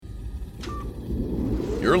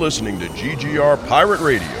You're listening to GGR Pirate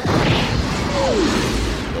Radio.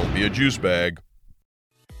 Don't be a juice bag.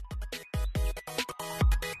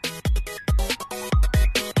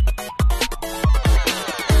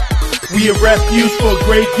 We a refuge for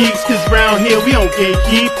great geeks, cause round here we don't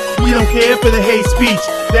gatekeep. We don't care for the hate speech,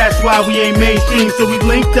 that's why we ain't mainstream. So we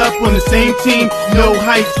linked up on the same team, no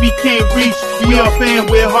heights we can't reach. We are fan,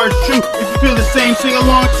 we're hearts true. If you feel the same, sing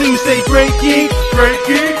along too. Say great geek,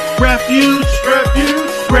 refuge,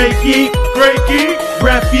 great geek,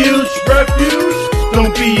 refuge.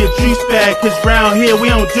 Don't be a juice bag, cause round here we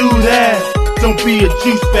don't do that. Don't be a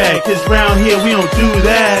juice bag, cause round here we don't do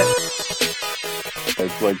that.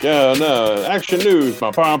 It's like, no, action news.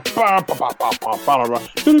 And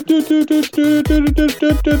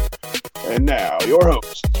now, your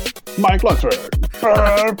host, Mike Lunsford.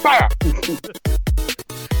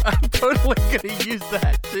 I'm totally going to use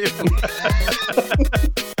that, too.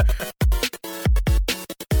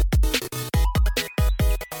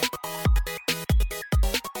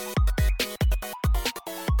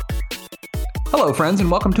 Hello, friends, and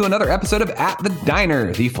welcome to another episode of At the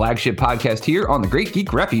Diner, the flagship podcast here on the Great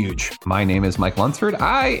Geek Refuge. My name is Mike Lunsford.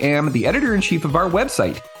 I am the editor-in-chief of our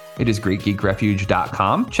website. It is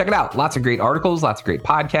greatgeekrefuge.com. Check it out. Lots of great articles, lots of great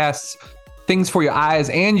podcasts, things for your eyes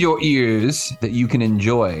and your ears that you can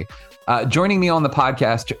enjoy. Joining me on the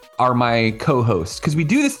podcast are my co-hosts, because we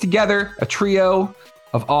do this together, a trio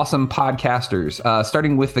of awesome podcasters,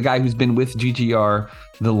 starting with the guy who's been with GGR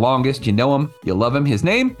the longest. You know him, you love him. His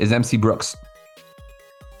name is MC Brooks.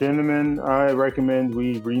 Gentlemen, I recommend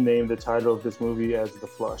we rename the title of this movie as The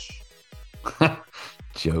Flush.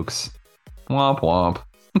 Jokes. Womp womp.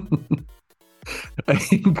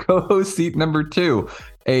 Co-host seat number 2,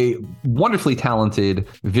 a wonderfully talented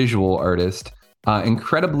visual artist,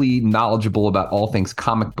 incredibly knowledgeable about all things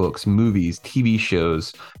comic books, movies, TV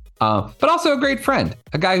shows, but also a great friend,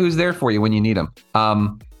 a guy who's there for you when you need him.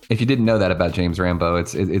 If you didn't know that about James Rambo,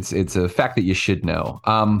 it's a fact that you should know.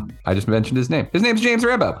 I just mentioned his name. His name's James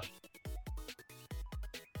Rambo.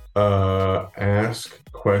 Ask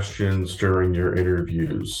questions during your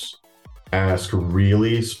interviews. Ask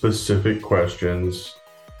really specific questions.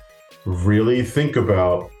 Really think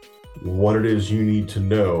about what it is you need to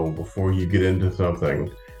know before you get into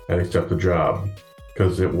something and accept the job,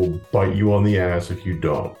 because it will bite you on the ass if you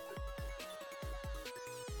don't.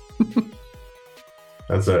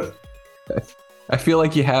 That's it. I feel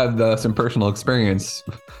like you had some personal experience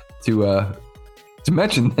to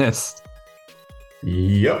mention this.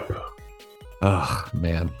 Yep. Oh,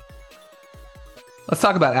 man. Let's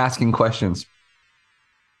talk about asking questions.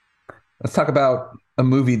 Let's talk about a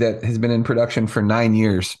movie that has been in production for 9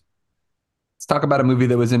 years. Let's talk about a movie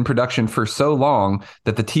that was in production for so long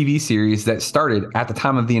that the TV series that started at the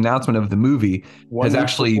time of the announcement of the movie has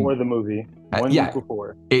actually... before the movie. One week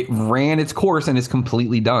before. It ran its course and is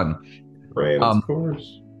completely done. Ran its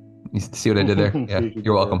course. You see what I did there? Yeah,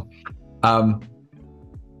 you're welcome.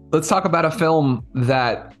 Let's talk about a film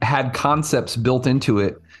that had concepts built into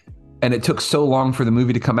it, and it took so long for the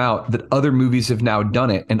movie to come out that other movies have now done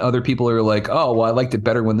it, and other people are like, oh, well, I liked it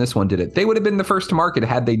better when this one did it. They would have been the first to market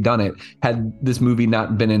had they done it, had this movie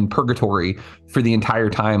not been in purgatory for the entire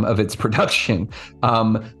time of its production.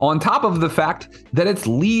 On top of the fact that its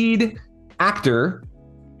lead actor,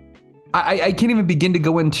 I can't even begin to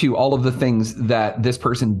go into all of the things that this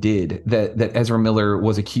person did that Ezra Miller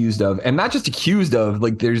was accused of, and not just accused of,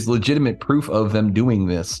 like there's legitimate proof of them doing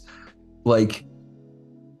this. Like,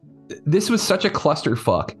 this was such a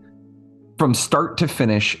clusterfuck from start to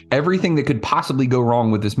finish. Everything that could possibly go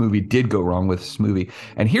wrong with this movie did go wrong with this movie.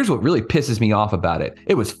 And here's what really pisses me off about it.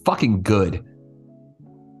 It was fucking good.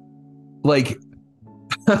 Like,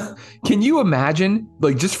 can you imagine,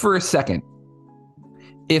 like, just for a second,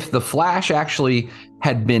 if The Flash actually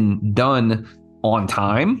had been done on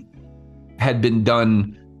time, had been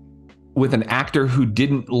done with an actor who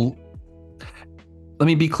didn't... Let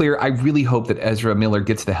me be clear. I really hope that Ezra Miller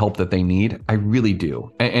gets the help that they need. I really do.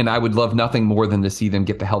 And I would love nothing more than to see them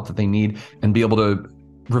get the help that they need and be able to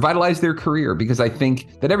revitalize their career, because I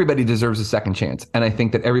think that everybody deserves a second chance. And I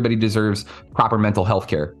think that everybody deserves proper mental health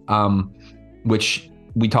care, which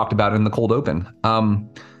we talked about in the cold open.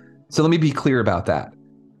 So let me be clear about that.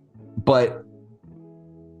 But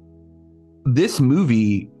this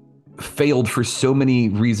movie failed for so many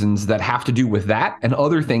reasons that have to do with that and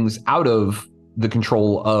other things out of the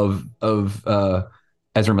control of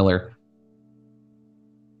Ezra Miller.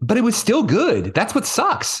 But it was still good. That's what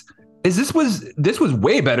sucks. Is this was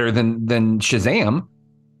way better than Shazam,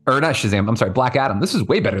 or not Shazam. I'm sorry, Black Adam. This is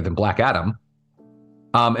way better than Black Adam.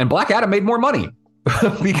 And Black Adam made more money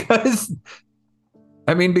because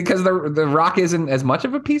I mean, because the Rock isn't as much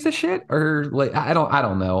of a piece of shit, or like I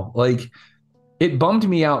don't know. Like, it bummed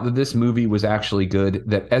me out that this movie was actually good,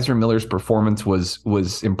 that Ezra Miller's performance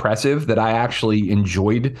was impressive, that I actually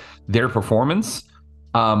enjoyed their performance.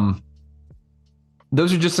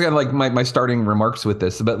 Those are just kind of like my starting remarks with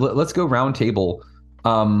this. But let's go round table.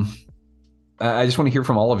 I just want to hear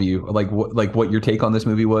from all of you, like what your take on this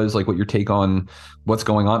movie was, like what your take on what's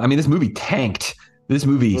going on. I mean, this movie tanked. This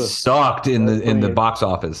movie sucked in the box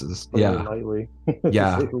offices. Yeah, lightly.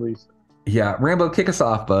 Yeah, to say the least. Yeah. Rambo, kick us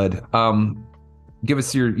off, bud. Give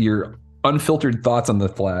us your unfiltered thoughts on The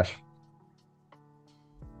Flash.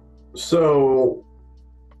 So,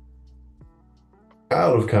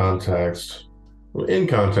 out of context, in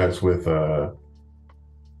context with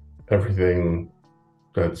everything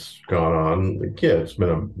that's gone on, like, yeah, it's been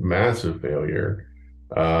a massive failure.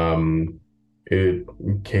 It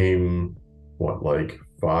came, what, like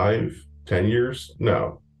 5-10 years?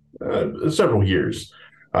 No, several years.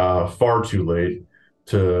 Far too late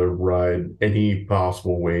to ride any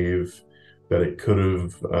possible wave that it could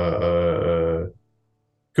have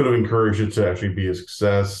encouraged it to actually be a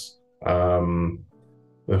success.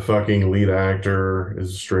 The fucking lead actor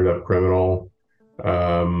is a straight up criminal,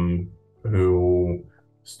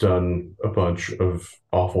 who's done a bunch of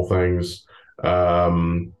awful things.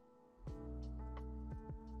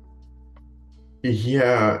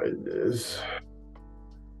 Yeah,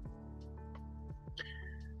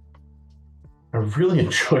 I really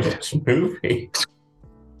enjoyed this movie.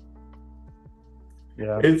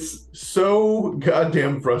 Yeah. It's so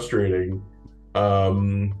goddamn frustrating.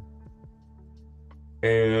 And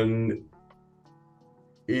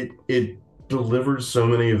it delivers so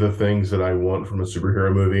many of the things that I want from a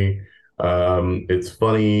superhero movie. It's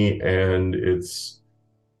funny and it's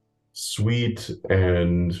sweet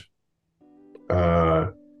and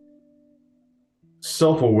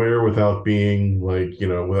self-aware without being like,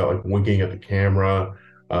 without like winking at the camera.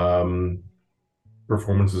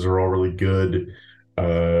 Performances are all really good.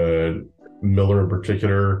 Miller in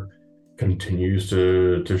particular continues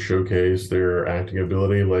to showcase their acting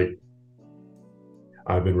ability. Like,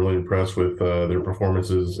 I've been really impressed with their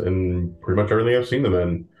performances in pretty much everything I've seen them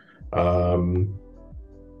in.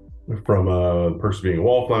 From a person being a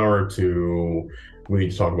wallflower to we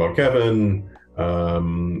need to talk about Kevin,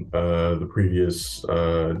 the previous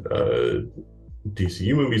DCU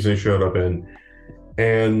movies they showed up in,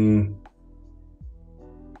 and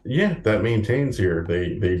yeah, that maintains here.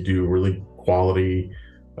 They do really quality,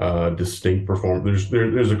 distinct performance.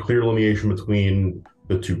 There's a clear delineation between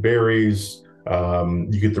the two Barrys.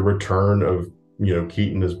 You get the return of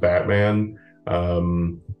Keaton as Batman,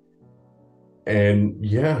 and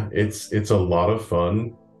yeah, it's a lot of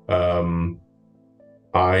fun.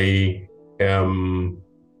 I am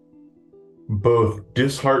both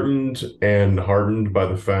disheartened and heartened by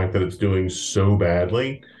the fact that it's doing so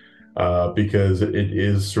badly, because it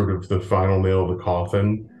is sort of the final nail of the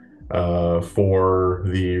coffin for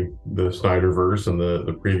the Snyder-verse and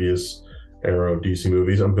the previous era of DC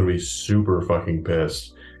movies. I'm going to be super fucking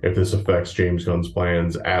pissed if this affects James Gunn's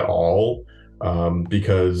plans at all,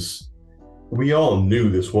 because we all knew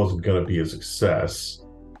this wasn't going to be a success.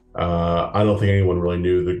 I don't think anyone really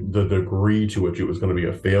knew the degree to which it was going to be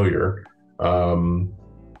a failure.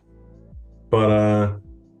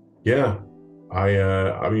 Yeah,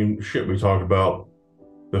 I mean, shit, we talked about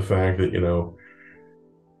the fact that,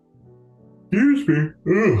 excuse me.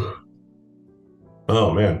 Ugh.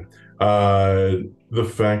 Oh man. The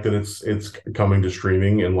fact that it's coming to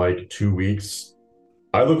streaming in like 2 weeks.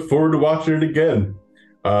 I look forward to watching it again.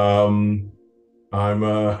 I'm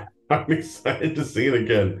excited to see it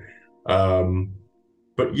again.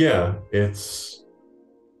 But yeah, it's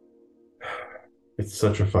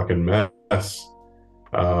such a fucking mess.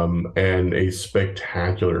 And a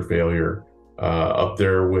spectacular failure. Up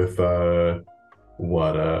there with John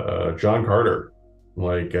Carter.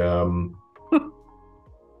 Like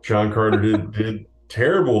John Carter did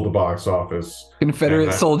terrible at the box office.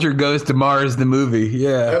 Confederate Soldier Goes to Mars, the movie.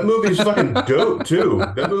 Yeah. That movie is fucking dope too.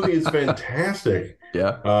 That movie is fantastic.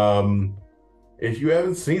 Yeah. If you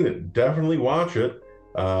haven't seen it, definitely watch it.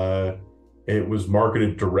 It was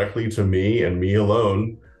marketed directly to me and me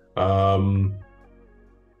alone.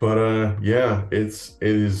 Yeah, it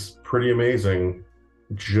is pretty amazing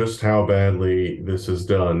just how badly this is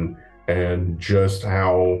done and just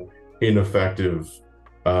how ineffective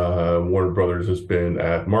Warner Brothers has been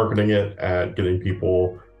at marketing it, at getting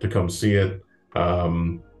people to come see it. Yeah.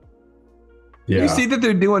 You see that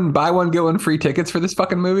they're doing buy one, get one free tickets for this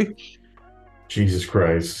fucking movie? Jesus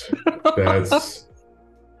Christ. That's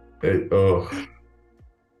it. Oh.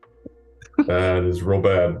 That is real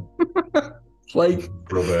bad. Like,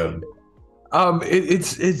 Real bad.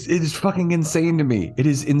 it's fucking insane to me. It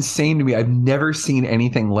is insane to me. I've never seen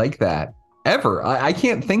anything like that ever. I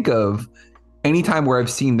can't think of any time where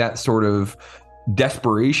I've seen that sort of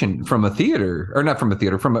desperation from a theater, or not from a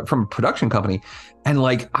theater, from a production company. And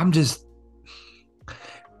like,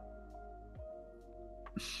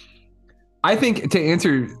 I think, to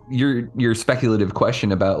answer your speculative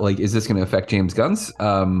question about like, is this going to affect James Gunn's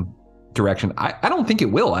direction? I don't think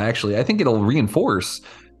it will, actually. I think it'll reinforce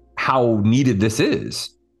how needed this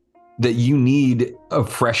is, that you need a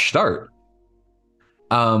fresh start.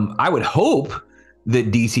 I would hope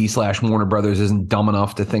that DC / Warner Brothers isn't dumb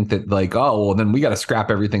enough to think that like, oh, well, then we got to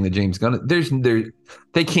scrap everything that James Gunn.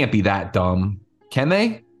 They can't be that dumb, can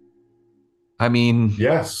they? I mean,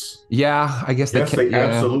 Yes. Yeah, I guess yes, they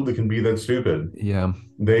absolutely can be that stupid. Yeah,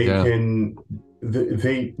 they can.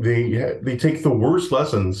 They take the worst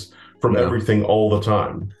lessons from everything all the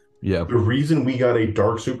time. Yeah. The reason we got a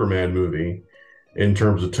dark Superman movie in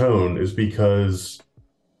terms of tone is because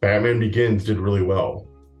Batman Begins did really well.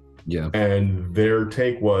 Yeah. And their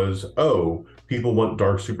take was, oh, people want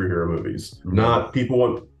dark superhero movies, not people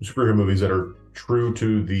want superhero movies that are true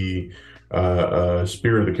to the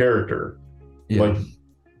spirit of the character. Yeah. Like,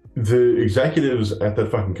 the executives at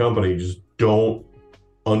that fucking company just don't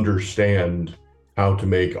understand how to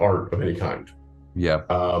make art of any kind. Yeah.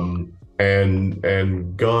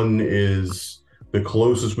 And Gunn is the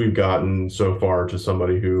closest we've gotten so far to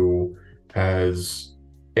somebody who has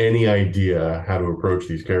any idea how to approach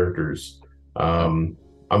these characters. I'm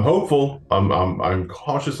hopeful. I'm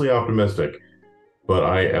cautiously optimistic, but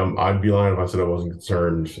I'd be lying if I said I wasn't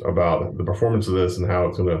concerned about the performance of this and how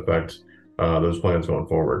it's going to affect those plans going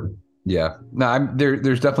forward. Yeah, no,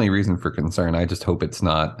 there's definitely a reason for concern. I just hope it's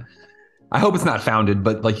not. I hope it's not founded,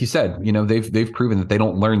 but like you said, you know, they've proven that they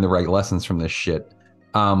don't learn the right lessons from this shit.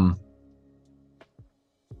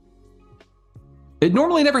 It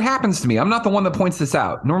normally never happens to me. I'm not the one that points this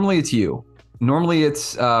out. Normally it's you. Normally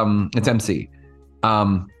it's MC.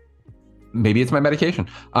 Maybe it's my medication.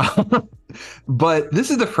 But this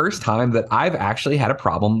is the first time that I've actually had a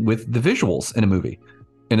problem with the visuals in a movie,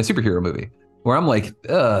 in a superhero movie, where I'm like,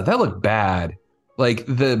 that looked bad. Like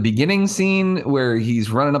the beginning scene where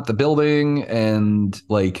he's running up the building and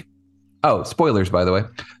like, oh, spoilers, by the way.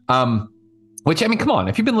 Which, I mean, come on,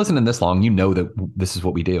 if you've been listening this long, you know that this is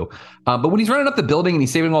what we do. But when he's running up the building and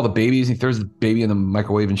he's saving all the babies, he throws the baby in the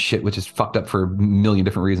microwave and shit, which is fucked up for a million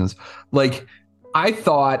different reasons. Like, I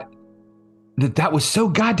thought that was so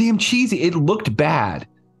goddamn cheesy. It looked bad.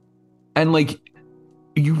 And like,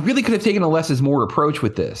 you really could have taken a less is more approach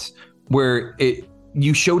with this, where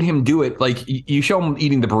you showed him do it. Like, you show him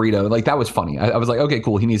eating the burrito. Like, that was funny. I was like, okay,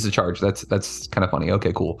 cool. He needs to charge. That's kind of funny.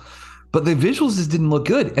 Okay, cool. But the visuals just didn't look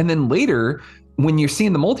good. And then later, when you're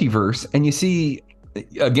seeing the multiverse and you see,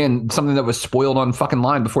 again, something that was spoiled on fucking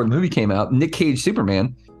line before the movie came out, Nick Cage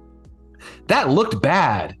Superman, that looked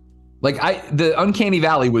bad. Like, the uncanny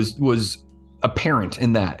valley was apparent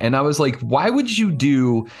in that. And I was like, why would you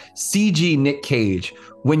do CG Nick Cage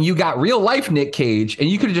when you got real life Nick Cage and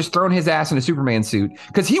you could have just thrown his ass in a Superman suit?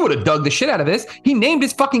 Because he would have dug the shit out of this. He named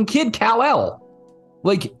his fucking kid Kal-El.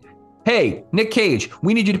 Like, hey, Nick Cage,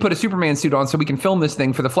 we need you to put a Superman suit on so we can film this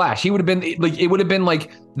thing for the Flash. He would have been like, it would have been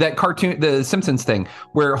like that cartoon, the Simpsons thing,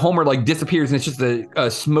 where Homer like disappears and it's just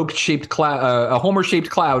a smoke-shaped cloud, a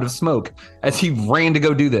Homer-shaped cloud of smoke as he ran to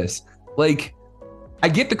go do this. Like, I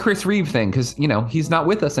get the Chris Reeve thing because, you know, he's not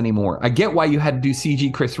with us anymore. I get why you had to do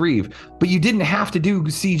CG Chris Reeve, but you didn't have to do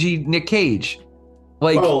CG Nick Cage.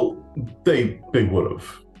 Like, well, they would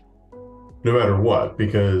have. No matter what,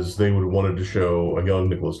 because they would have wanted to show a young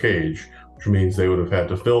Nicolas Cage, which means they would have had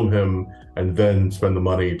to film him and then spend the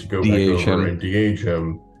money to go back over and de-age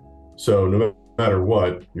him. So no matter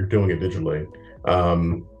what, you're doing it digitally.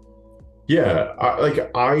 Yeah,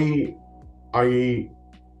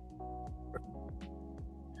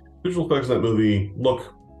 visual effects in that movie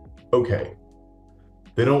look okay.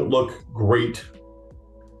 They don't look great.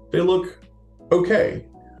 They look okay.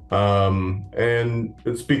 And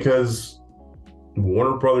it's because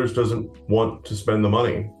Warner Brothers doesn't want to spend the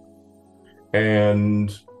money.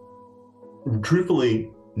 And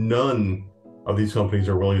truthfully, none of these companies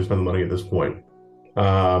are willing to spend the money at this point.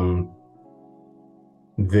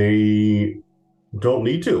 They don't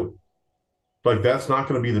need to. Like, that's not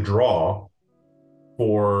going to be the draw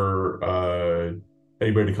for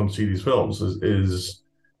anybody to come see these films, is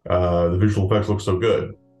the visual effects look so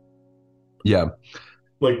good. Yeah.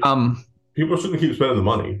 Like, people are still going to keep spending the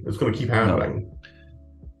money. It's going to keep happening.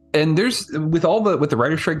 And there's with the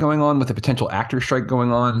writer strike going on, with the potential actor strike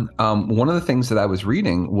going on, one of the things that I was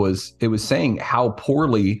reading was it was saying how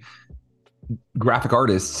poorly graphic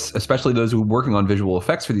artists, especially those who are working on visual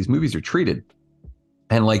effects for these movies, are treated,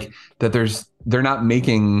 and like that they're not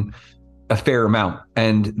making a fair amount.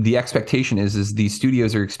 And the expectation is these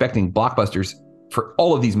studios are expecting blockbusters for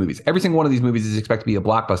all of these movies. Every single one of these movies is expected to be a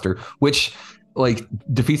blockbuster, which like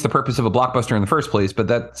defeats the purpose of a blockbuster in the first place. But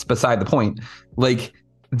that's beside the point. Like,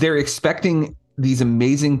 they're expecting these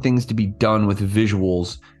amazing things to be done with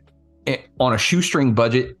visuals on a shoestring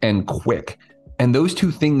budget and quick. And those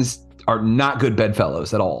two things are not good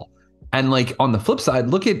bedfellows at all. And like on the flip side,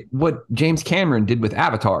 look at what James Cameron did with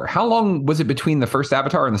Avatar. How long was it between the first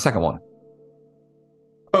Avatar and the second one?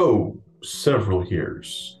 Oh, several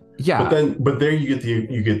years. Yeah. But there you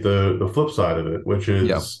get the flip side of it, which is,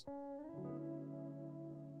 yeah.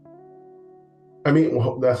 I mean,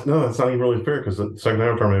 well, that's not even really fair, because the second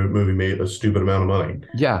Avatar movie made a stupid amount of money.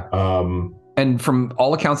 Yeah. And from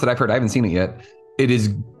all accounts that I've heard, I haven't seen it yet, it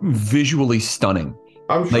is visually stunning.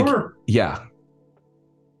 I'm sure. Like, yeah.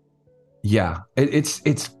 Yeah.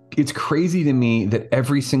 It's crazy to me that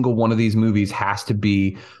every single one of these movies has to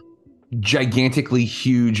be gigantically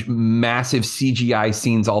huge, massive CGI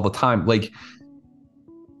scenes all the time. Like,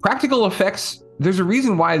 practical effects, there's a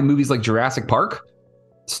reason why movies like Jurassic Park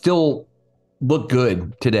still look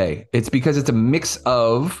good today. It's because it's a mix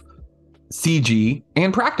of CG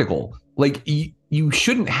and practical. Like, you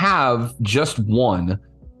shouldn't have just one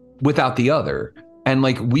without the other. And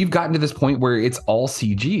like, we've gotten to this point where it's all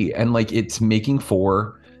CG, and like, it's making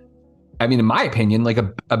for, I mean, in my opinion, like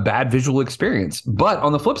a bad visual experience. But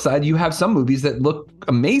on the flip side, you have some movies that look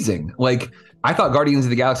amazing. Like, I thought Guardians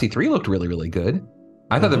of the Galaxy 3 looked really, really good.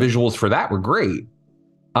 I thought the visuals for that were great.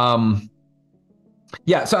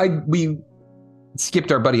 Yeah, so we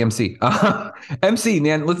skipped our buddy MC. MC,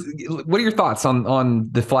 man, what are your thoughts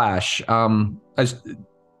on The Flash? As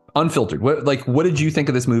unfiltered, what did you think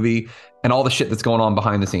of this movie and all the shit that's going on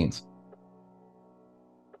behind the scenes?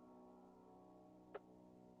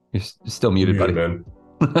 You're still muted, buddy.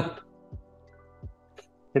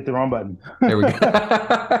 Hit the wrong button. There we go.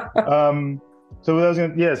 So what I was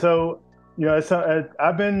gonna, yeah. So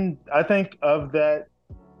I think of that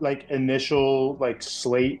like initial like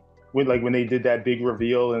slate with like when they did that big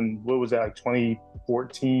reveal, and what was that, like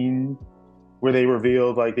 2014, where they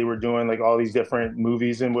revealed like they were doing like all these different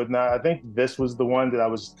movies and whatnot. I think this was the one that I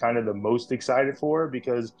was kind of the most excited for,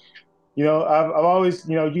 because I've always,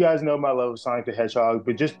 you guys know my love of Sonic the Hedgehog,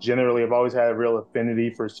 but just generally I've always had a real affinity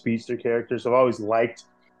for speedster characters. So I've always liked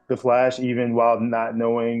the Flash, even while not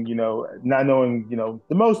knowing the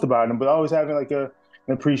most about him, but always having like an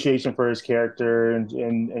appreciation for his character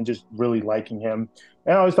and just really liking him.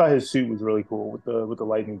 And I always thought his suit was really cool with the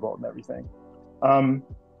lightning bolt and everything.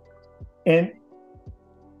 And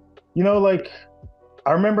like,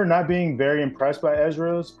 I remember not being very impressed by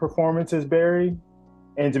Ezra's performance as Barry.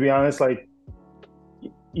 And to be honest, like,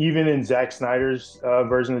 even in Zack Snyder's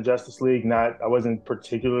version of Justice League, I wasn't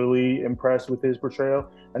particularly impressed with his portrayal.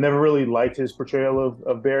 I never really liked his portrayal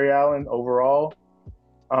of Barry Allen overall.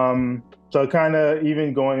 So kind of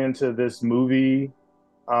even going into this movie,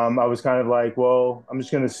 I was kind of like, well, I'm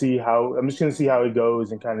just gonna see how it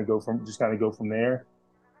goes and kind of go from there.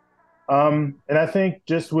 And I think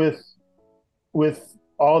just with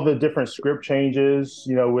all the different script changes,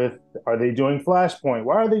 are they doing Flashpoint?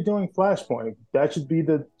 Why are they doing Flashpoint? That should be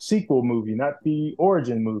the sequel movie, not the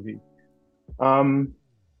origin movie.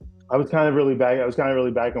 I was kind of really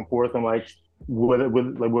back and forth on like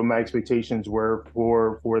what my expectations were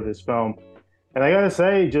for this film. And I gotta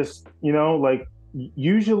say, just like,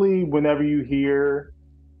 usually whenever you hear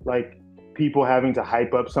like people having to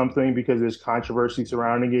hype up something because there's controversy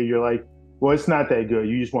surrounding it, you're like, well, it's not that good.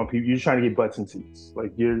 You just want people, you're just trying to get butts and seats.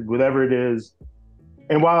 Like, whatever it is.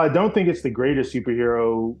 And while I don't think it's the greatest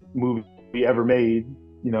superhero movie ever made,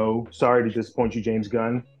 sorry to disappoint you, James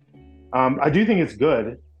Gunn, I do think it's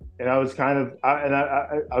good. And I was kind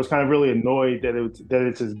of really annoyed that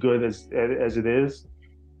it's as good as it is.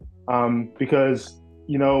 Because,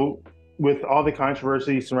 with all the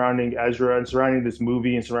controversy surrounding Ezra and surrounding this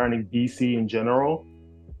movie and surrounding DC in general,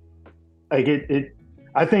 like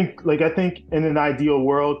I think in an ideal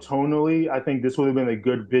world, tonally, I think this would have been a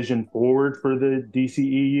good vision forward for the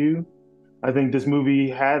DCEU. I think this movie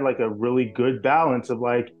had like a really good balance of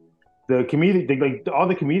like the comedic, like all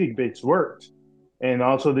the comedic bits worked, and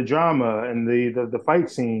also the drama and the fight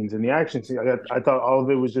scenes and the action scenes. I thought all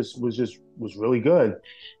of it was really good,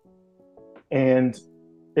 and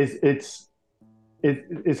it's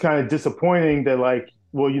kind of disappointing that like,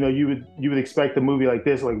 well, you would expect a movie like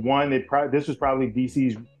this, like, one, this was probably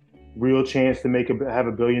DC's real chance to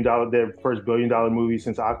have their first $1 billion movie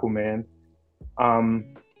since Aquaman.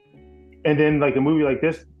 And then like a movie like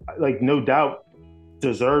this, like no doubt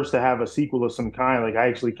deserves to have a sequel of some kind. Like I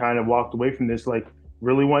actually kind of walked away from this like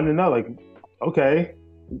really wanting to know, like, okay,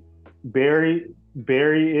 Barry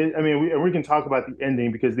is. I mean, we can talk about the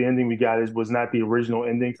ending because the ending we got was not the original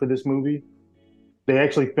ending for this movie. They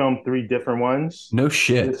actually filmed 3 different ones. No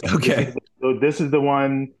shit. Okay. This is the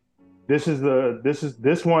one. This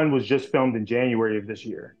one was just filmed in January of this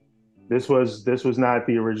year. This was not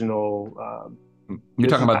the original. You're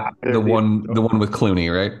talking about the one with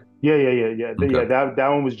Clooney, right? Yeah. Okay. That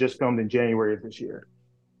one was just filmed in January of this year.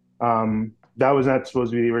 That was not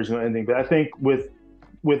supposed to be the original ending, but I think with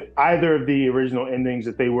either of the original endings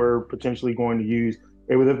that they were potentially going to use,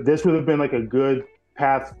 this would have been like a good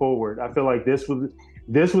path forward. I feel like this would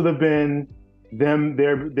have been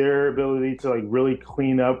their ability to like really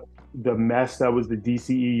clean up the mess that was the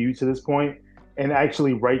DCEU to this point, and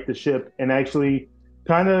actually right the ship, and actually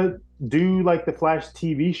kind of do like the Flash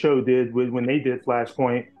TV show did when they did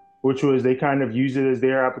Flashpoint, which was they kind of used it as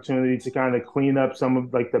their opportunity to kind of clean up some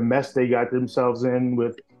of like the mess they got themselves in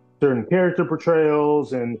with certain character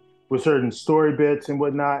portrayals and with certain story bits and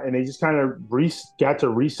whatnot, and they just kind of got to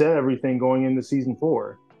reset everything going into season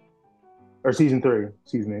 3,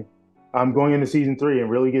 excuse me. Going into season 3 and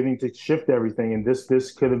really getting to shift everything, and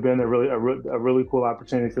this could have been a really cool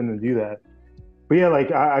opportunity for them to do that. But yeah,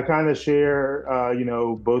 like I kind of share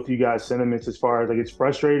both you guys' sentiments as far as like it's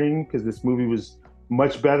frustrating because this movie was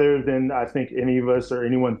much better than I think any of us or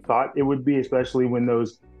anyone thought it would be, especially when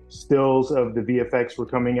those stills of the VFX were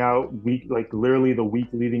coming out literally the week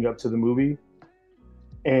leading up to the movie,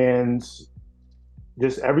 and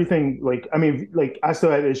just everything. Like I mean, like I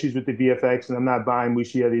still had issues with the VFX, and I'm not buying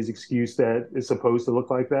Muschietti's excuse that it's supposed to look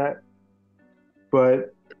like that.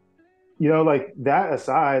 But like that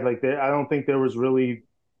aside, like I don't think there was really,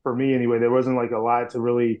 for me anyway, there wasn't like a lot to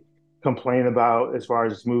really complain about as far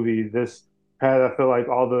as this movie. This had, I feel like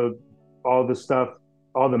all the stuff,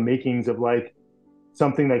 all the makings of like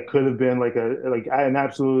something that could have been like an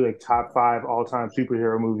absolutely like top 5 all-time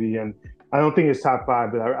superhero movie. And I don't think it's top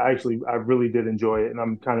 5, but I really did enjoy it, and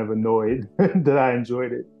I'm kind of annoyed that I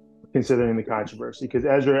enjoyed it considering the controversy, because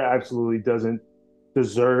Ezra absolutely doesn't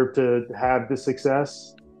deserve to have the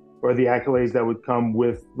success or the accolades that would come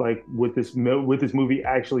with this movie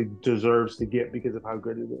actually deserves to get because of how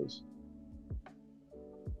good it is.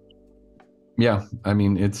 Yeah, I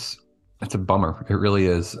mean it's a bummer. It really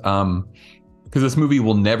is. Because this movie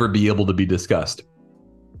will never be able to be discussed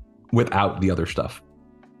without the other stuff.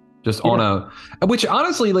 Which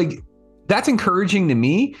honestly, like, that's encouraging to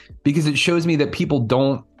me because it shows me that people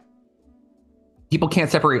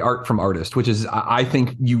can't separate art from artist, which is, I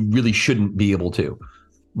think you really shouldn't be able to.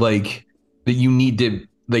 Like, that you need to,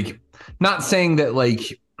 like, not saying that,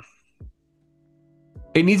 like,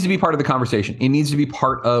 it needs to be part of the conversation. It needs to be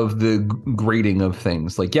part of the grading of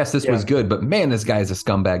things. Like, yes, this was good, but man, this guy is a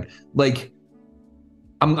scumbag. Like,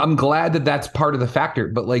 I'm glad that that's part of the factor,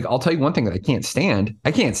 but like, I'll tell you one thing that I can't stand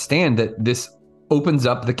that this opens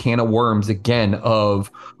up the can of worms again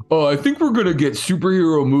of, oh, I think we're going to get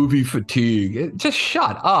superhero movie fatigue. Just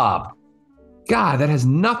shut up. God, that has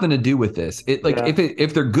nothing to do with this.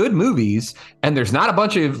 If they're good movies and there's not a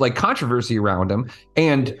bunch of like controversy around them,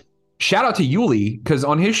 and shout out to Yuli, because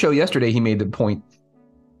on his show yesterday, he made the point,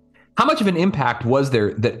 how much of an impact was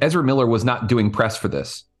there that Ezra Miller was not doing press for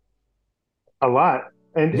this? A lot.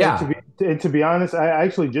 And to be honest, I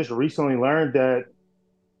actually just recently learned that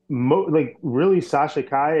really Sasha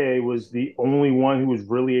Kaye was the only one who was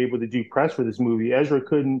really able to do press for this movie. Ezra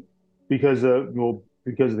couldn't because of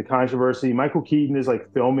the controversy. Michael Keaton is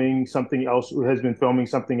like filming something else, has been filming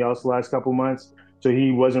something else the last couple of months. So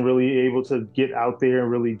he wasn't really able to get out there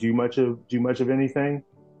and really do much of anything.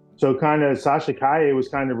 So kind of Sasha Kaye was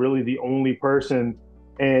kind of really the only person,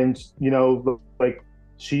 and like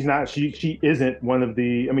she isn't one of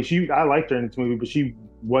the. I mean, I liked her in this movie, but she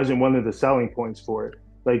wasn't one of the selling points for it.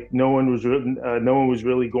 Like no one was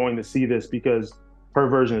really going to see this because her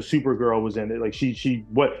version of Supergirl was in it. Like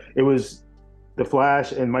it was the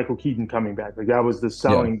Flash and Michael Keaton coming back. Like that was the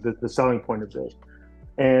selling the selling point of this.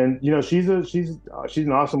 And she's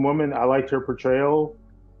an awesome woman. I liked her portrayal.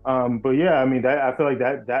 But yeah, I mean, I feel like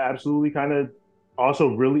that absolutely kind of also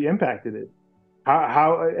really impacted it.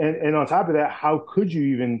 How and on top of that, how could you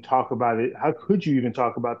even talk about it? How could you even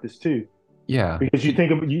talk about this too? Yeah, because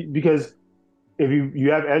if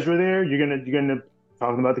you have Ezra there, you're gonna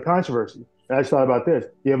talk about the controversy. And I just thought about this.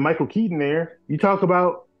 You have Michael Keaton there. You talk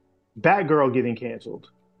about Batgirl getting canceled,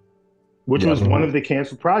 which was one of the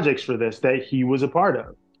canceled projects for this that he was a part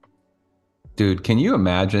of. Dude, can you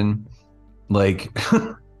imagine, like,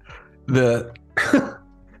 the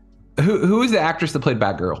who is the actress that played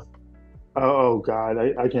Batgirl? Oh God,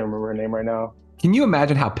 I can't remember her name right now. Can you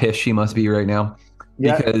imagine how pissed she must be right now?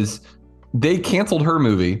 Yeah. Because they canceled her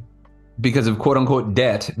movie because of quote unquote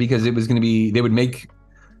debt, because it was going to be, they would make,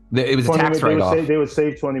 it was a tax write-off. They would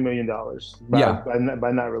save $20 million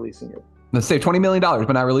by not releasing it. Let's save $20 million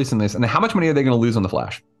by not releasing this. And how much money are they going to lose on The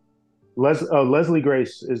Flash? Leslie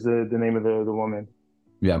Grace is the name of the woman.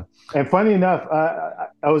 Yeah. And funny enough,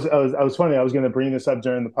 I was funny. I was going to bring this up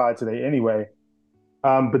during the pod today anyway.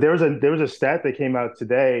 But there was a stat that came out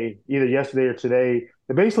today, either yesterday or today,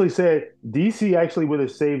 that basically said DC actually would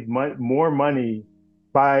have saved more money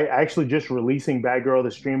by actually just releasing Batgirl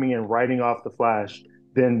to streaming and writing off The Flash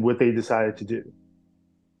than what they decided to do.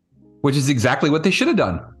 Which is exactly what they should have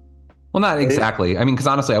done. Well, not exactly. I mean, because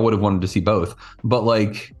honestly, I would have wanted to see both. But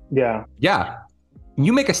like, yeah,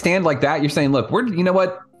 you make a stand like that. You're saying, look, you know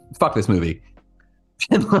what? Fuck this movie.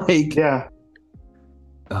 And like, yeah.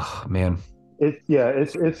 Oh man.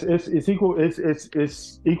 It's equal.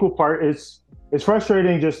 It's equal part. It's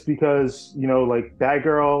frustrating just because, you know, like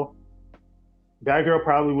Batgirl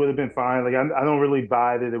probably would have been fine. Like I don't really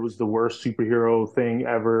buy that it was the worst superhero thing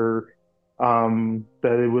ever. That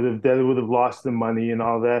it would have lost the money and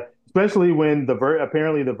all that. Especially when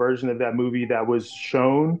apparently the version of that movie that was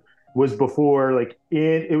shown was before, like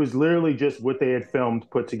it was literally just what they had filmed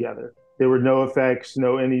put together. There were no effects,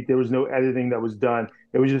 there was no editing that was done.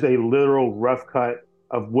 It was just a literal rough cut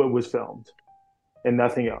of what was filmed and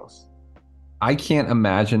nothing else. I can't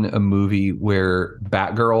imagine a movie where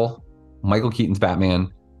Batgirl, Michael Keaton's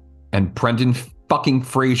Batman, and Brendan fucking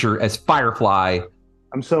Fraser as Firefly.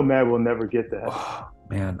 I'm so mad we'll never get that. Oh,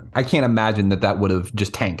 man, I can't imagine that would have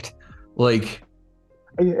just tanked. Like,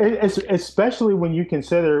 especially when you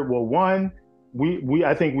consider, well, one,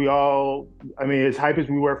 I think we all, I mean, as hype as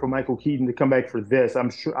we were for Michael Keaton to come back for this,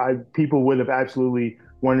 I'm sure people would have absolutely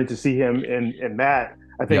wanted to see him in that.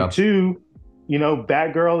 I think two, you know,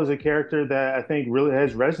 Batgirl is a character that I think really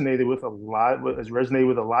has resonated with a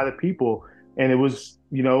lot of people, and it was,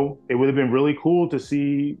 you know, it would have been really cool to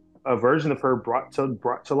see a version of her brought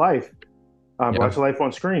to life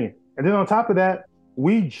on screen. And then on top of that,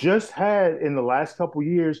 we just had in the last couple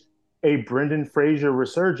years a Brendan Fraser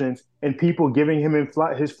resurgence and people giving him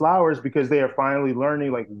his flowers because they are finally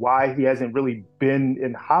learning like why he hasn't really been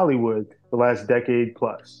in Hollywood the last decade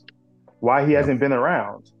plus, why he hasn't been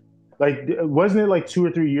around. Like, wasn't it like 2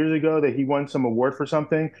 or 3 years ago that he won some award for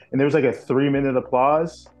something and there was like a 3-minute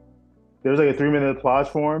applause? There was like a 3-minute applause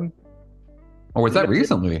for him. Or was that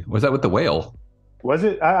recently? Was that with The Whale? Was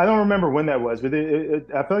it? I don't remember when that was, but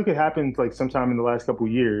I feel like it happened like sometime in the last couple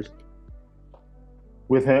of years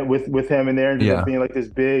with him in there and just being like this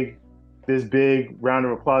big round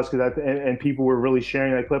of applause and people were really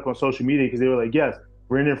sharing that clip on social media because they were like, yes,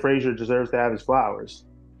 Brendan Fraser deserves to have his flowers,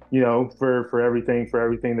 you know, for everything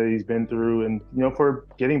that he's been through and, you know, for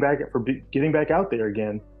getting back out there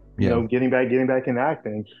again, you know, getting back in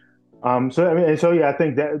acting. I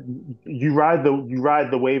think that you ride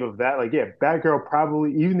the wave of that. Like, yeah, Batgirl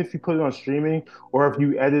probably, even if you put it on streaming or if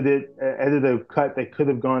you edit a cut that could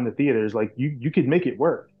have gone to theaters, like you could make it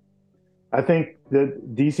work. I think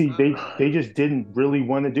that DC they just didn't really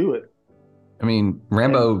want to do it. I mean,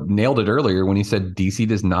 Rambo nailed it earlier when he said DC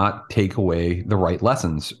does not take away the right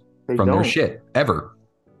lessons from their shit ever.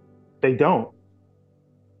 They don't.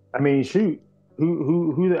 I mean, shoot,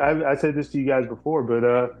 who I said this to you guys before,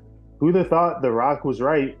 but who'd have thought The Rock was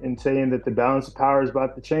right in saying that the balance of power is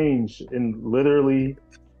about to change, and literally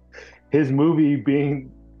his movie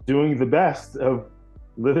doing the best of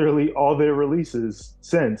literally all their releases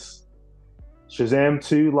since. Shazam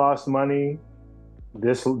 2 lost money.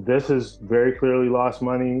 This has very clearly lost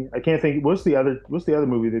money. I can't think what's the other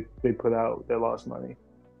movie that they put out that lost money?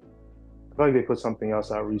 I feel like they put something else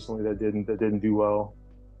out recently that didn't do well.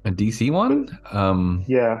 A DC one?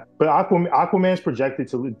 Yeah, but Aquaman's projected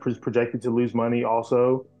to lose money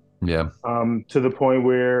also. Yeah. To the point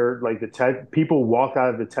where like people walk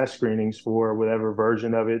out of the test screenings for whatever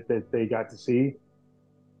version of it that they got to see,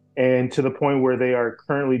 and to the point where they are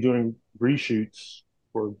currently doing reshoots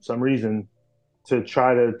for some reason to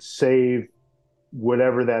try to save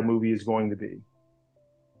whatever that movie is going to be.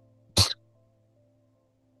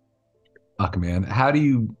 Fuck, man. How do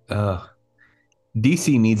you?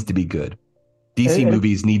 DC needs to be good. DC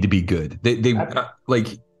movies need to be good. They like.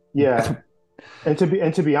 Yeah, and to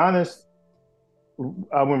be honest,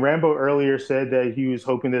 when Rambo earlier said that he was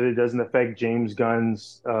hoping that it doesn't affect James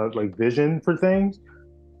Gunn's like vision for things,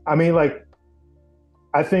 I mean, like,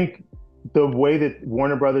 I think the way that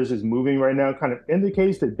Warner Brothers is moving right now kind of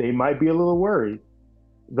indicates that they might be a little worried.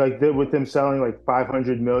 Like with them selling like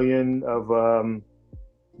 500 million of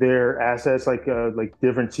their assets, like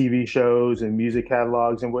different TV shows and music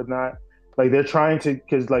catalogs and whatnot. Like they're trying to,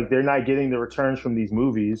 because like they're not getting the returns from these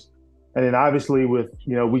movies. And then obviously with,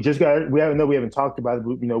 we haven't talked about it,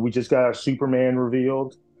 but, we just got our Superman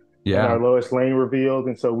revealed and our Lois Lane revealed.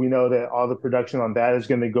 And so we know that all the production on that is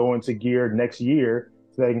going to go into gear next year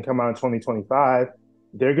so they can come out in 2025.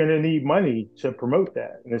 They're going to need money to promote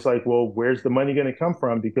that. And it's like, well, where's the money going to come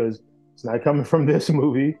from? Because it's not coming from this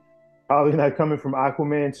movie, probably not coming from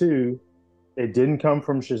Aquaman 2. It didn't come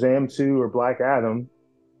from Shazam 2 or Black Adam.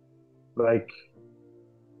 Like,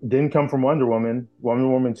 didn't come from Wonder Woman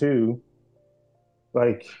 2.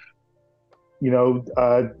 Like,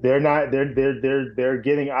 they're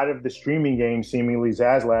getting out of the streaming game, seemingly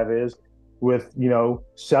Zaslav is, with,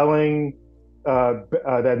 selling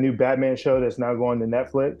that new Batman show that's now going to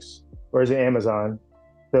Netflix, or is it Amazon?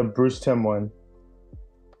 The Bruce Timm one.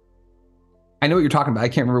 I know what you're talking about. I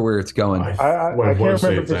can't remember where it's going. I can't want to say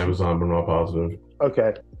remember it's Amazon, but I'm not positive.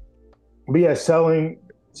 Okay, but yeah, selling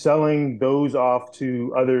those off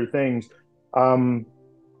to other things.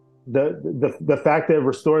 The fact that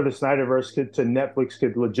Restore the Snyder-verse to Netflix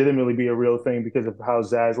could legitimately be a real thing because of how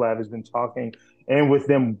Zaslav has been talking, and with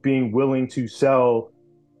them being willing to sell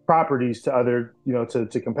properties to other,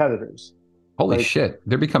 to competitors. Holy shit.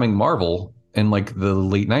 They're becoming Marvel in like the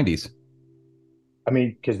late 90s. I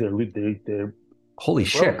mean, because they're holy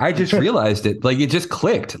shit. I just realized it. Like it just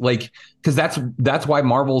clicked. Like, because that's why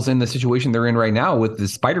Marvel's in the situation they're in right now with the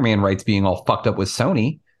Spider-Man rights being all fucked up with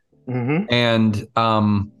Sony. Mm-hmm. And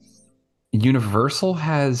Universal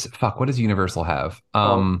has what does Universal have?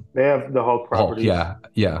 They have the Hulk properties. Yeah.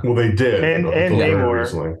 Well, they did, and Namor.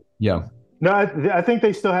 Recently. Yeah. No, I think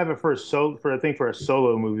they still have it for a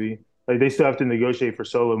solo movie. Like they still have to negotiate for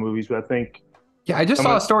solo movies, but I think. Yeah, I just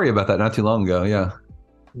saw a story about that not too long ago. Yeah.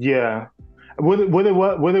 Yeah. What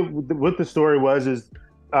the story was is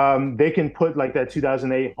they can put like that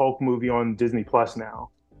 2008 Hulk movie on Disney Plus now.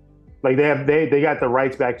 Like they got the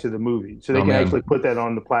rights back to the movie, so they can actually put that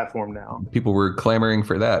on the platform now. People were clamoring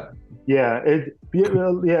for that. Yeah,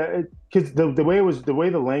 because the way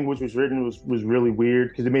the language was written was really weird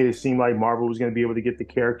because it made it seem like Marvel was going to be able to get the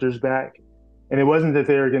characters back, and it wasn't that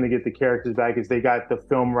they were going to get the characters back; is they got the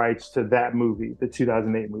film rights to that movie, the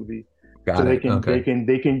 2008 movie.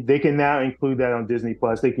 They can now include that on Disney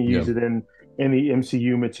Plus. They can use it in the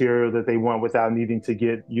MCU material that they want without needing to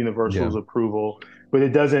get Universal's approval. But it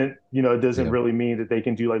doesn't really mean that they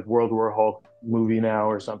can do like World War Hulk movie now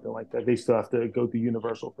or something like that. They still have to go through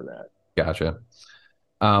Universal for that. Gotcha.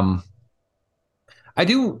 I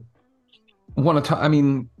do want to talk. I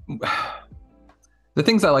mean, the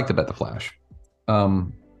things I liked about The Flash,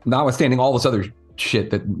 notwithstanding all this other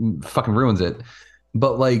shit that fucking ruins it,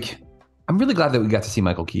 but like, I'm really glad that we got to see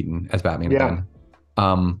Michael Keaton as Batman again.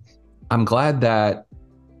 I'm glad that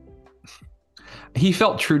he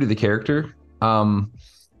felt true to the character.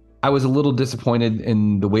 I was a little disappointed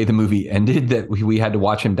in the way the movie ended, that we had to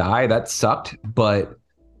watch him die. That sucked, but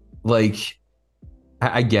like,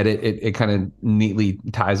 I get it. It kind of neatly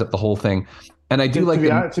ties up the whole thing. And I do to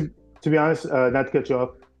be honest, not to cut you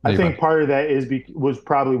off, I think part of that was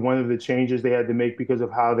probably one of the changes they had to make because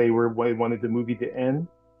of how they wanted the movie to end.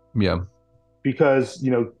 Yeah. Because,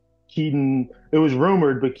 Keaton, it was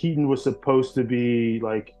rumored, but Keaton was supposed to be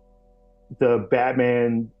like the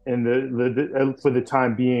Batman and the for the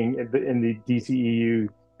time being in the DCEU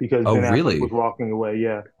because Ben Affleck was walking away.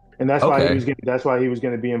 Yeah. And that's why he was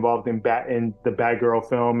going to be involved in the Batgirl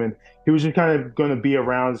film, and he was just kind of going to be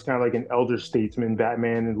around as kind of like an elder statesman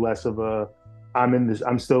Batman, and less of a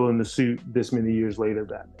I'm still in the suit this many years later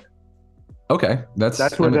Batman. Okay,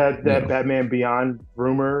 that's where that Batman Beyond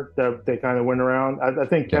rumor that they kind of went around. I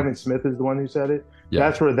think Kevin Smith is the one who said it. Yeah.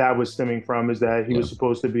 That's where that was stemming from, is that he was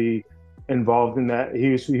supposed to be involved in that. He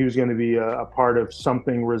was going to be a part of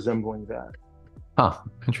something resembling that. Huh.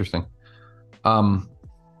 Interesting.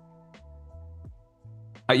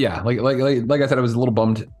 Yeah, like I said, I was a little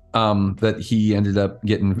bummed that he ended up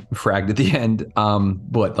getting fragged at the end,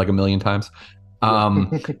 like a million times.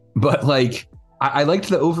 But like, I liked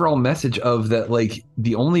the overall message of that, like,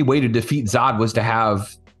 the only way to defeat Zod was to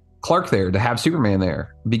have Clark there, to have Superman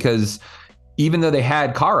there, because even though they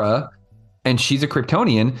had Kara and she's a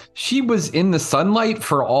Kryptonian, she was in the sunlight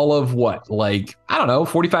for all of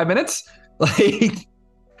 45 minutes. Like,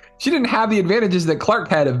 she didn't have the advantages that Clark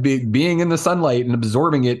had of being in the sunlight and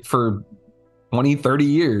absorbing it for 20, 30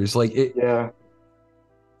 years. Like,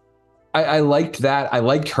 I liked that. I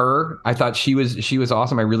liked her. I thought she was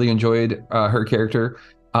awesome. I really enjoyed her character.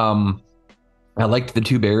 I liked the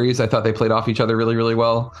two Barrys. I thought they played off each other really, really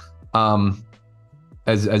well.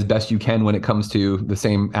 As best you can when it comes to the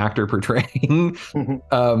same actor portraying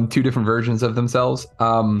two different versions of themselves.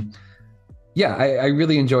 Yeah, I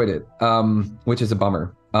really enjoyed it, which is a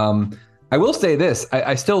bummer. I will say this,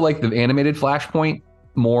 I still like the animated Flashpoint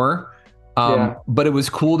more, but it was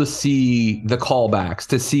cool to see the callbacks,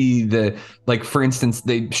 to see the, like, for instance,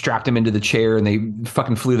 they strapped him into the chair and they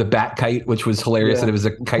fucking flew the bat kite, which was hilarious that it was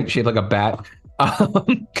a kite shaped like a bat.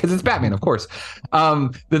 Because it's Batman, of course.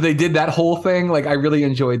 That they did that whole thing. Like, I really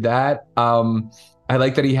enjoyed that. I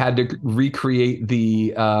like that he had to recreate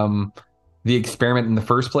the experiment in the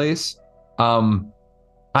first place.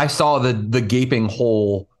 I saw the gaping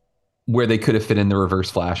hole where they could have fit in the Reverse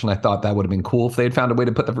Flash, and I thought that would have been cool if they'd found a way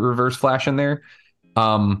to put the Reverse Flash in there.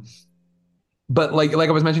 But like I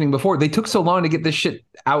was mentioning before, they took so long to get this shit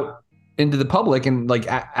out into the public and like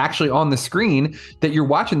actually on the screen that you're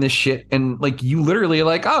watching this shit and like you literally are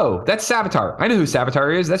like, oh, that's Savitar. I know who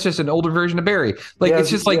Savitar is. That's just an older version of Barry. Like, it's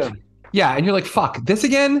just like, and you're like, fuck, this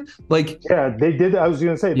again? Like, they did. I was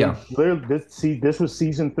gonna say, this was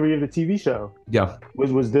season 3 of the TV show. Yeah,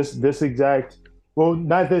 was this exact? Well,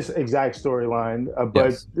 not this exact storyline,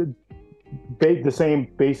 but the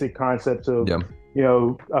same basic concepts of this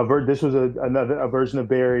was a version of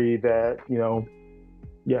Barry that because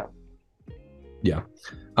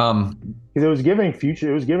it was giving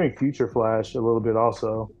future Flash a little bit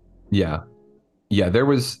also. Yeah, there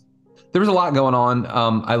was a lot going on.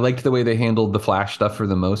 I liked the way they handled the Flash stuff for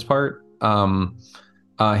the most part.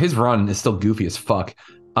 His run is still goofy as fuck,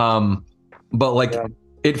 but like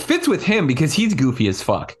it fits with him because he's goofy as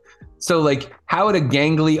fuck. So like, how would a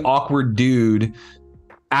gangly, awkward dude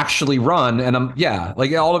actually run? And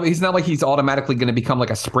he's not like he's automatically going to become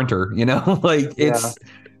like a sprinter, you know? Like it's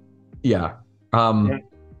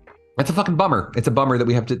it's a fucking bummer. It's a bummer that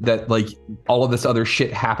we have to, that like all of this other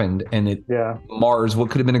shit happened and it mars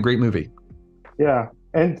what could have been a great movie. Yeah.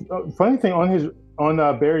 And funny thing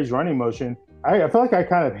on Barry's running motion, I feel like I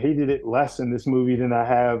kind of hated it less in this movie than I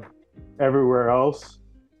have everywhere else.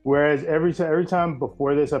 Whereas every time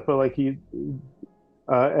before this, I feel like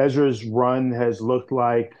Ezra's run has looked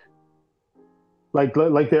like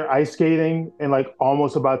they're ice skating and like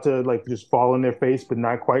almost about to like just fall in their face, but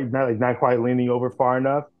not quite leaning over far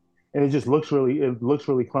enough, and it just looks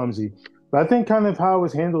really clumsy. But I think kind of how it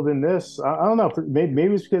was handled in this, I don't know,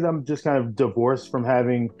 maybe it's because I'm just kind of divorced from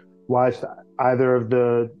having watched either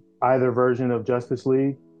version of Justice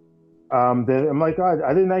League. That I'm like, God,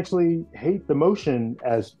 I didn't actually hate the motion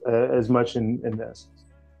as much in this.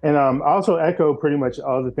 And I also echo pretty much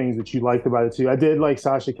all the things that you liked about it too. I did like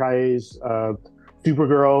Sasha Calle's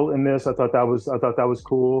Supergirl in this. I thought that was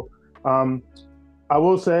cool. I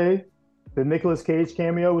will say the Nicolas Cage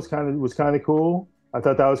cameo was kind of cool. I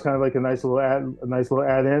thought that was kind of like a nice little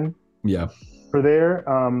add-in. Yeah. For there,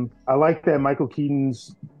 I like that Michael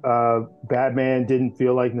Keaton's Batman didn't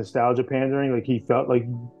feel like nostalgia pandering. Like he felt like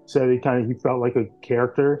he felt like a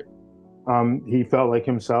character. He felt like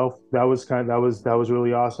himself. That was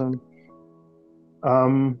really awesome. I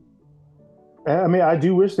mean, I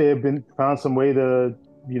do wish they had found some way to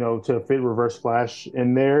fit Reverse Flash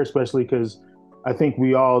in there, especially because I think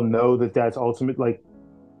we all know that that's ultimate. Like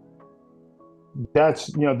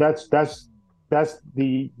that's the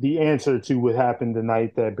answer to what happened the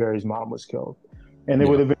night that Barry's mom was killed. And it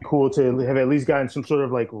would have been cool to have at least gotten some sort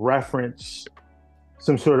of reference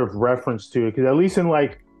to it. Because at least in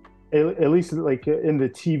the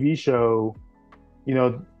TV show,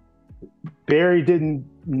 Barry didn't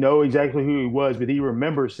know exactly who he was, but he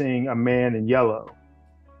remembers seeing a man in yellow,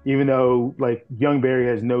 even though young Barry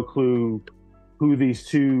has no clue who these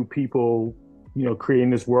two people,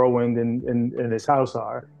 creating this whirlwind in his house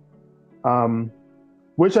are.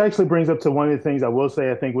 Which actually brings up to one of the things I will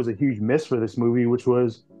say I think was a huge miss for this movie, which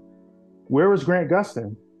was, where was Grant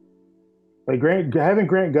Gustin? Having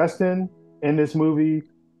Grant Gustin in this movie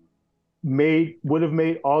would have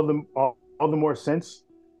made all the more sense,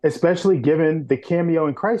 especially given the cameo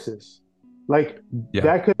in Crisis. You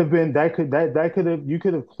could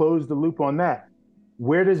have closed the loop on that.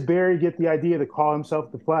 Where does Barry get the idea to call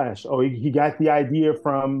himself the Flash? Oh, he got the idea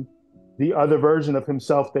from the other version of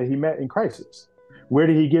himself that he met in Crisis. Where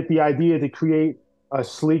did he get the idea to create a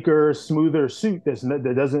sleeker, smoother suit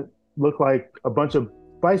that doesn't look like a bunch of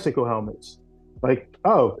bicycle helmets? He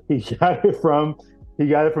got it from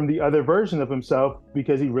the other version of himself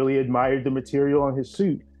because he really admired the material on his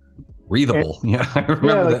suit. Breathable. I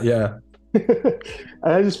remember that. Yeah.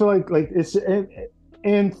 And I just feel like it's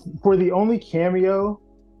and for the only cameo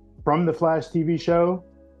from the Flash TV show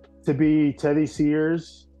to be Teddy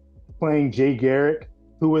Sears playing Jay Garrick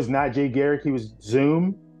who was not Jay Garrick. He was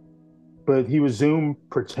Zoom, but he was Zoom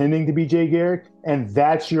pretending to be Jay Garrick, and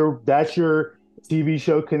that's your TV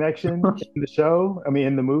show connection in the show. I mean,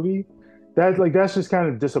 in the movie, that's just kind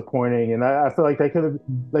of disappointing. And I feel like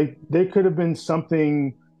there could have been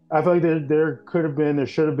something. I feel like there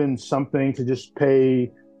should have been something to just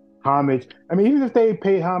pay homage. I mean, even if they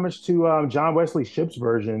pay homage to John Wesley Shipp's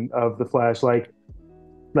version of the Flash, like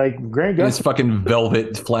Grant Gustin, his fucking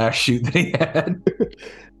velvet Flash suit that he had.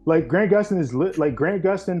 like Grant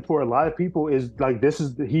Gustin for a lot of people is like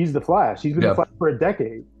he's the Flash. He's been the Flash for a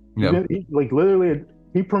decade. Yeah. Literally,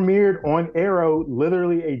 he premiered on Arrow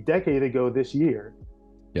literally a decade ago this year.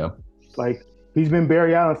 Yeah. Like he's been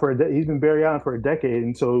Barry Allen for a decade,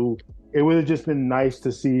 and so it would have just been nice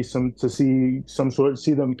to see them close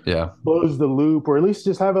the loop, or at least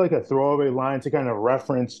just have like a throwaway line to kind of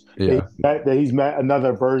reference that he's met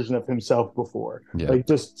another version of himself before. Yeah. Like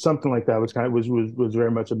just something like that was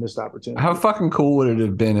very much a missed opportunity. How fucking cool would it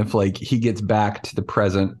have been if like he gets back to the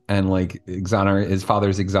present and like his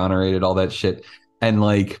father's exonerated, all that shit, and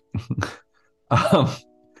like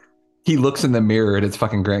he looks in the mirror and it's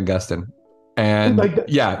fucking Grant Gustin. And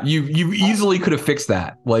you easily could have fixed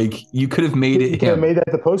that. Like you could have made it. You could have made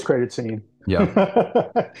that the post-credit scene. Yeah,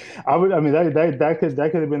 I mean that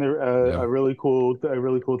could have been a really cool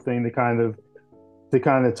thing to kind of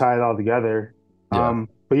tie it all together. Yeah.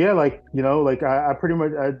 But yeah, I pretty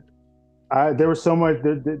much there was so much.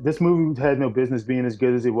 This movie had no business being as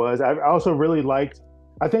good as it was. I also really liked.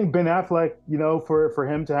 I think Ben Affleck, for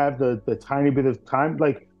him to have the tiny bit of time,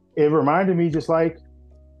 like it reminded me just like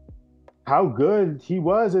how good he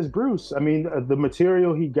was as Bruce. I mean, the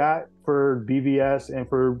material he got for BVS and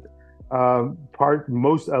for a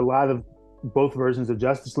lot of both versions of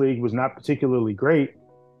Justice League was not particularly great,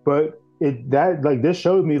 but this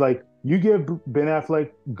showed me like you give Ben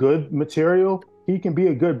Affleck good material, he can be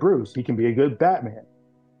a good Bruce, he can be a good Batman.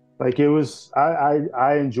 Like it was,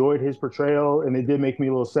 I enjoyed his portrayal, and it did make me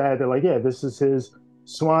a little sad that like, yeah, this is his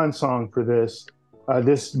swan song for this.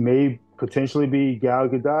 This may potentially be Gal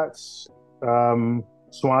Gadot's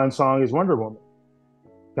swan song as Wonder Woman.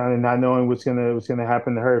 Kind of not knowing what's gonna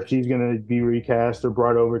happen to her, if she's gonna be recast or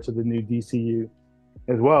brought over to the new DCU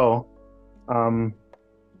as well.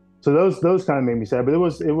 So those kind of made me sad, but it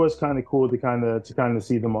was kind of cool to kind of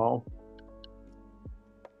see them all.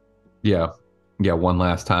 Yeah, one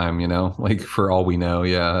last time, like for all we know,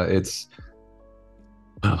 it's.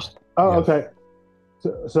 Okay.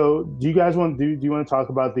 So do you guys want do you want to talk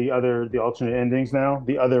about the alternate endings now?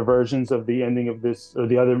 The other versions of the ending of this, or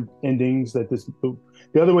the other endings the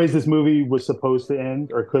other ways this movie was supposed to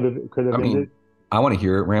end or could have ended? I want to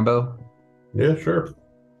hear it, Rambo. Yeah, sure.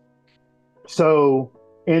 So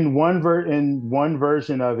in one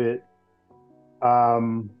version of it,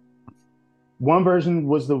 one version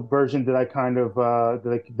was the version that I kind of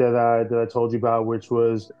that I told you about, which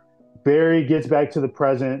was Barry gets back to the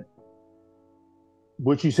present.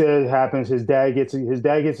 What you said happens. His dad gets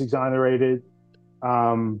exonerated.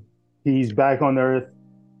 He's back on Earth,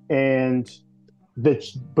 and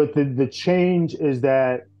the change is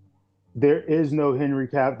that there is no Henry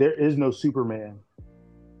Cavill. There is no Superman.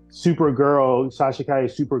 Supergirl, Sasha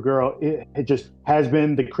Calle's Supergirl, it just has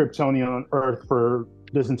been the Kryptonian on Earth for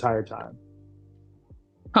this entire time.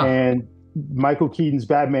 Huh. And Michael Keaton's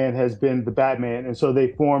Batman has been the Batman, and so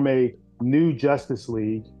they form a new Justice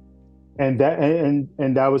League. And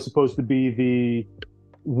that was supposed to be the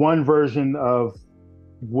one version of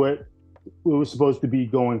what it was supposed to be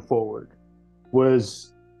going forward. It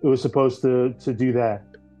was supposed to do that.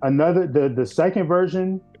 The second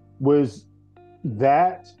version was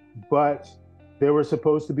that, but there was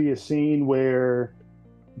supposed to be a scene where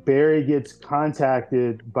Barry gets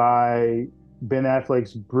contacted by Ben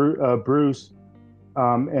Affleck's Bruce,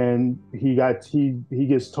 and he gets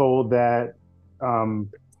told that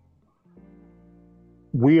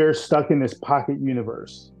we are stuck in this pocket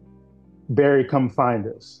universe. Barry, come find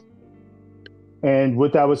us. And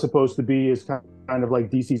what that was supposed to be is kind of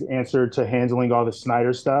like DC's answer to handling all the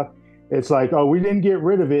Snyder stuff. It's like, oh, we didn't get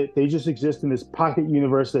rid of it. They just exist in this pocket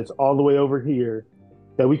universe that's all the way over here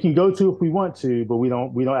that we can go to if we want to, but we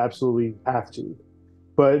don't absolutely have to.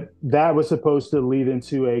 But that was supposed to lead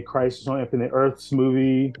into a Crisis on Infinite Earths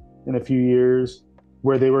movie in a few years,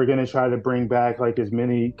 where they were going to try to bring back like as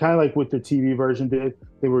many, kind of like what the TV version did.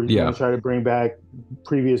 They were going to try to bring back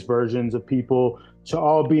previous versions of people to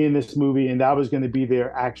all be in this movie. And that was going to be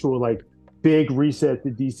their actual like big reset to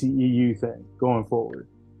DCEU thing going forward,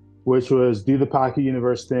 which was do the pocket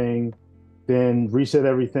universe thing, then reset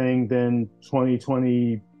everything. Then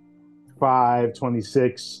 2025,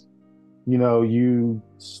 26, you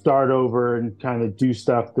start over and kind of do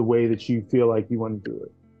stuff the way that you feel like you want to do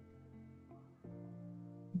it.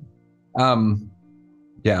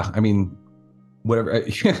 Yeah, I mean, whatever.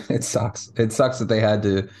 It sucks. It sucks that they had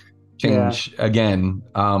to change again.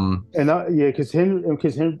 And yeah, because Henry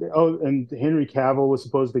Cavill was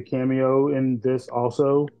supposed to cameo in this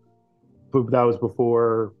also, but that was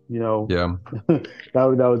before Yeah, that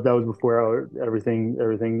was before everything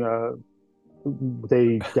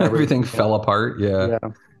they got rid everything of people. fell apart. Yeah. Yeah,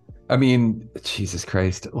 I mean, Jesus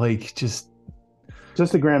Christ, like just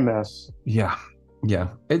just a grand mess. yeah, yeah.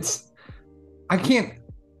 I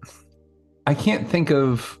can't think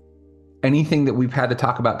of anything that we've had to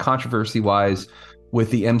talk about controversy wise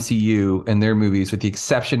with the MCU and their movies, with the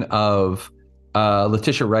exception of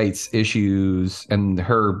Letitia Wright's issues and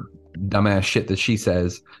her dumbass shit that she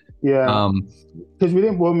says. Yeah, because we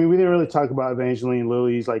didn't really talk about Evangeline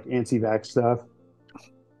Lilly's like anti-vax stuff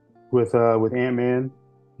with Ant-Man.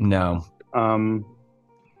 No. I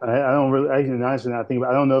don't really, I can honestly not think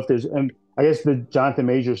about. I don't know if there's, and I guess the Jonathan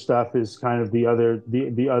Major stuff is kind of the other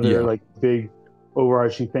like big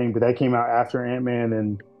overarching thing, but that came out after Ant-Man,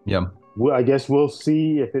 and Yeah. I guess we'll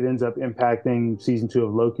see if it ends up impacting season 2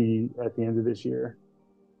 of Loki at the end of this year.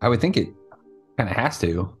 I would think it kind of has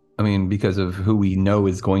to. I mean, because of who we know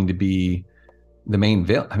is going to be the main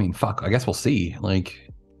villain. I mean, fuck. I guess we'll see.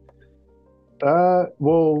 Like,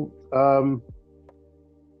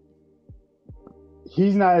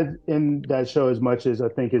 he's not in that show as much as I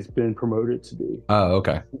think it's been promoted to be. oh,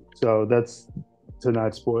 okay. So that's to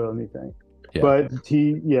not spoil anything. Yeah. But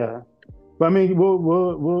But I mean,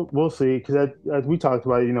 we'll see, because as we talked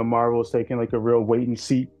about, Marvel's taking like a real wait and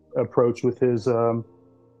see approach with his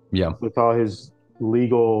with all his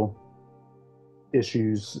legal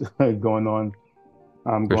issues going on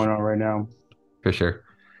right now. For sure.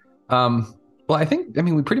 Well, I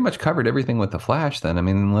mean, we pretty much covered everything with the Flash then. I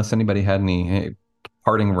mean, unless anybody had any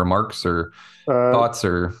parting remarks or thoughts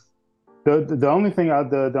or the only thing I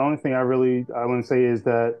want to say is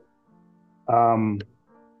that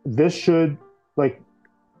this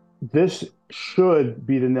should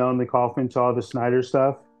be the nail in the coffin to all the Snyder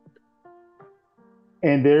stuff.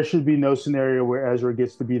 And there should be no scenario where Ezra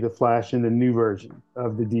gets to be the Flash in the new version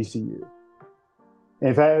of the DCU.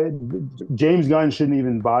 In fact, James Gunn shouldn't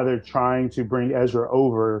even bother trying to bring Ezra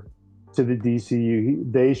over to the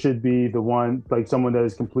DCU. They should be the one, like someone that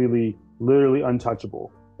is completely, literally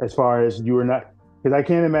untouchable as far as you are not. Because I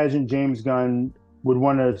can't imagine James Gunn would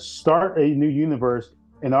want to start a new universe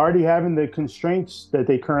and already having the constraints that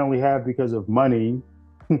they currently have because of money.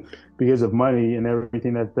 Because of money and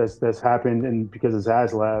everything that's happened, and because it's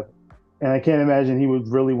HasLab, and I can't imagine he would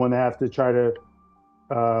really want to have to try to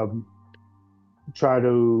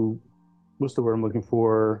what's the word I'm looking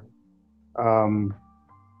for? I'm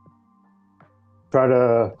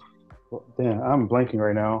blanking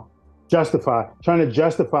right now. Trying to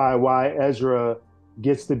justify why Ezra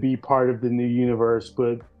gets to be part of the new universe,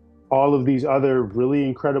 but all of these other really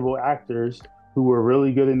incredible actors who were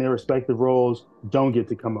really good in their respective roles don't get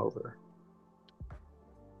to come over.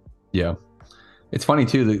 Yeah. It's funny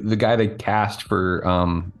too, the guy they cast for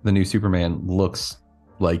the new Superman looks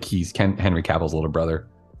like he's Henry Cavill's little brother.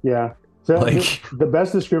 Yeah. So the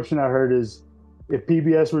best description I heard is, if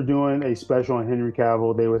PBS were doing a special on Henry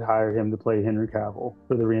Cavill, they would hire him to play Henry Cavill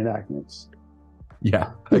for the reenactments.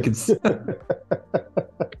 Yeah, I could.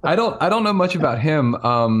 I don't know much about him.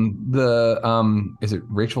 Is it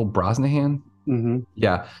Rachel Brosnahan? Mm-hmm.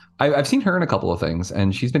 Yeah, I've seen her in a couple of things,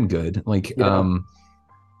 and she's been good. Like, I'm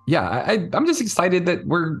just excited that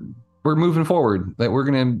we're moving forward. That we're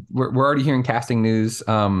already hearing casting news.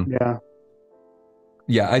 I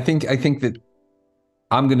think that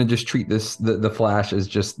I'm gonna just treat the Flash as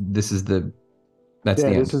just the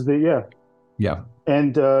end. Yeah.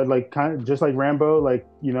 And just like Rambo,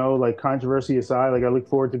 controversy aside, I look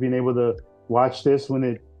forward to being able to watch this when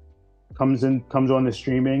it comes on the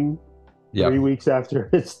streaming 3 weeks after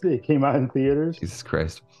it came out in theaters. Jesus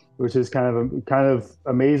Christ. Which is kind of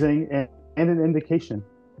amazing and an indication.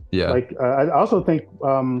 Yeah. I also think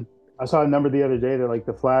I saw a number the other day that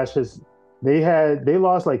the Flash they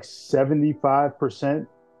lost 75%,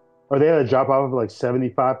 or they had a drop off of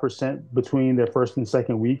 75% between their first and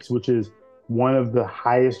second weeks, which is one of the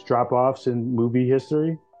highest drop offs in movie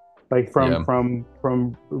history. From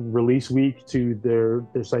release week to their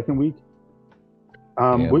second week.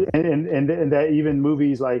 And that even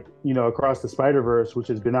movies Across the Snyder-verse, which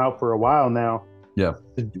has been out for a while now,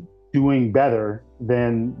 is doing better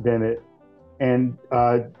than it. And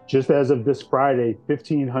just as of this Friday,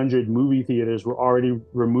 1,500 movie theaters were already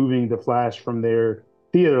removing the Flash from their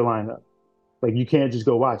theater lineup. You can't just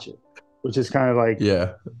go watch it. which is kind of like,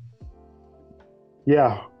 Yeah.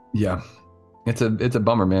 It's a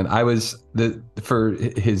bummer, man. I was for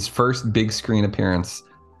his first big screen appearance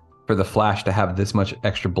for the Flash to have this much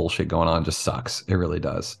extra bullshit going on just sucks. It really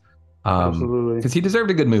does. Absolutely. Because he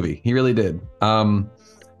deserved a good movie. He really did.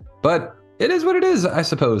 But it is what it is, I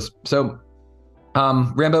suppose. So,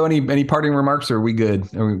 Rambo, any parting remarks, or are we good?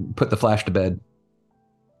 Or we put the Flash to bed?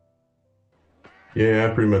 Yeah,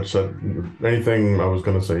 I pretty much said anything I was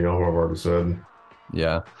going to say. Y'all have already said.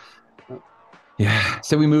 Yeah.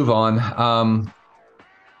 So we move on.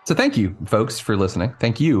 So thank you, folks, for listening.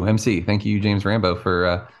 Thank you, MC. Thank you, James Rambo,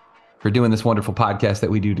 for doing this wonderful podcast that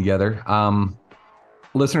we do together.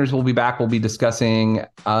 Listeners, we'll be back. We'll be discussing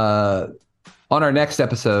on our next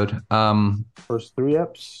episode. First 3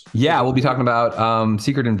 eps. Yeah, we'll be talking about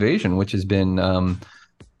Secret Invasion, which has been.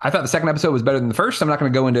 I thought the second episode was better than the first. I'm not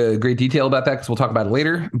going to go into great detail about that because we'll talk about it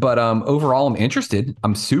later. But overall, I'm interested.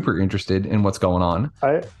 I'm super interested in what's going on.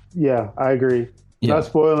 I agree. Yeah. Not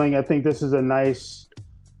spoiling. I think this is a nice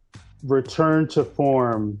return to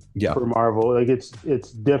form for Marvel. Like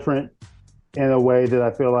it's different in a way that I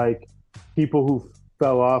feel like people who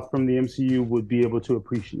fell off from the MCU would be able to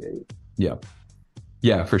appreciate.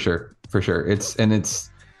 Yeah, for sure. It's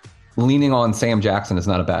leaning on Sam Jackson is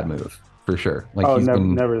not a bad move. For sure. Like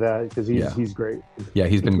never that, because he's great. Yeah,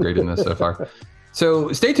 he's been great in this so far.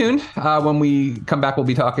 So stay tuned. When we come back, we'll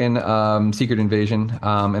be talking Secret Invasion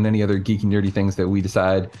and any other geeky, nerdy things that we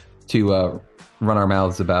decide to run our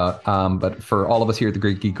mouths about. But for all of us here at the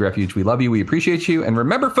Great Geek Refuge, we love you. We appreciate you. And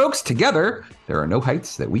remember, folks, together, there are no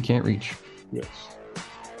heights that we can't reach. Yes.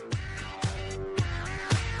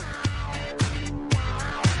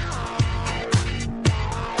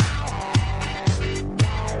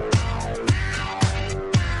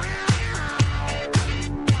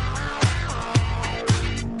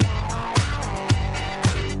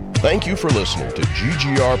 Thank you for listening to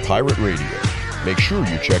GGR Pirate Radio. Make sure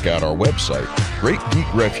you check out our website,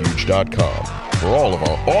 greatgeekrefuge.com, for all of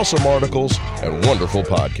our awesome articles and wonderful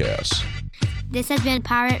podcasts. This has been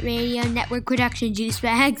Pirate Radio Network production, Juice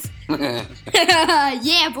Bags.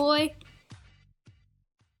 Yeah, boy.